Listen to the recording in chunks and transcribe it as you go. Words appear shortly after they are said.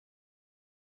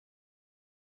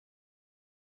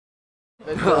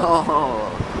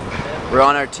Oh, we're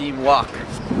on our team walk.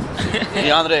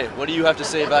 Leandre, what do you have to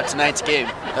say about tonight's game?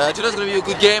 Tonight's gonna be a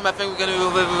good game. I think we're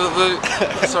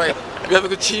gonna. Sorry, we have a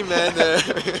good team, man.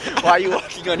 Why are you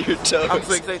walking on your toes? I'm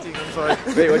so excited. I'm sorry.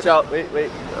 Wait, watch out!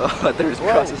 Wait. Oh, there's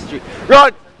across the street.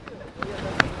 Run!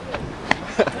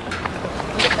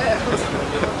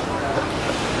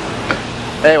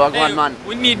 Hey, walk on, man.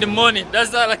 We need the money.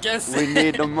 That's all I can say. We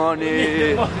need the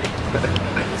money.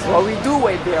 That's what we do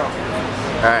right there.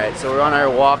 Alright, so we're on our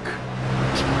walk.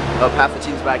 Up half the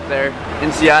team's back there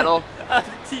in Seattle.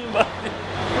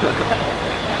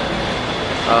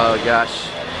 Oh gosh.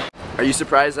 Are you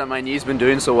surprised that my knee's been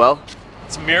doing so well?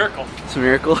 It's a miracle. It's a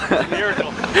miracle? It's a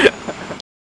miracle.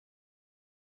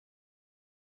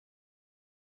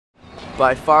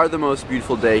 By far the most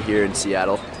beautiful day here in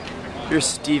Seattle. Here's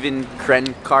Stephen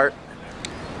Krenkart,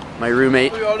 my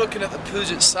roommate. We are looking at the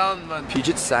Puget Sound, man.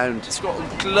 Puget Sound. It's got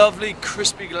a lovely,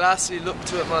 crispy, glassy look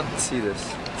to it, man. Let's see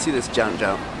this. Let's see this jump.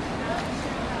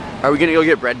 Are we gonna go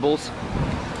get bread bowls?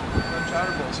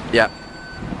 Chowder balls. Yeah.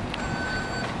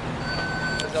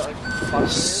 Is that like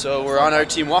So we're on our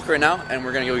team walk right now, and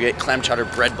we're gonna go get clam chowder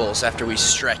bread bowls after we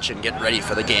stretch and get ready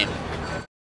for the game.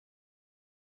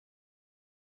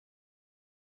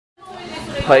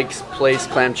 Pike's Place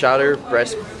clam chowder,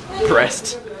 breast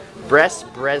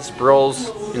bros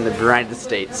in the United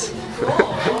States.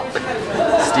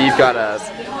 Steve got a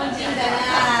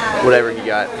whatever he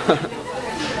got.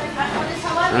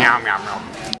 Meow meow meow.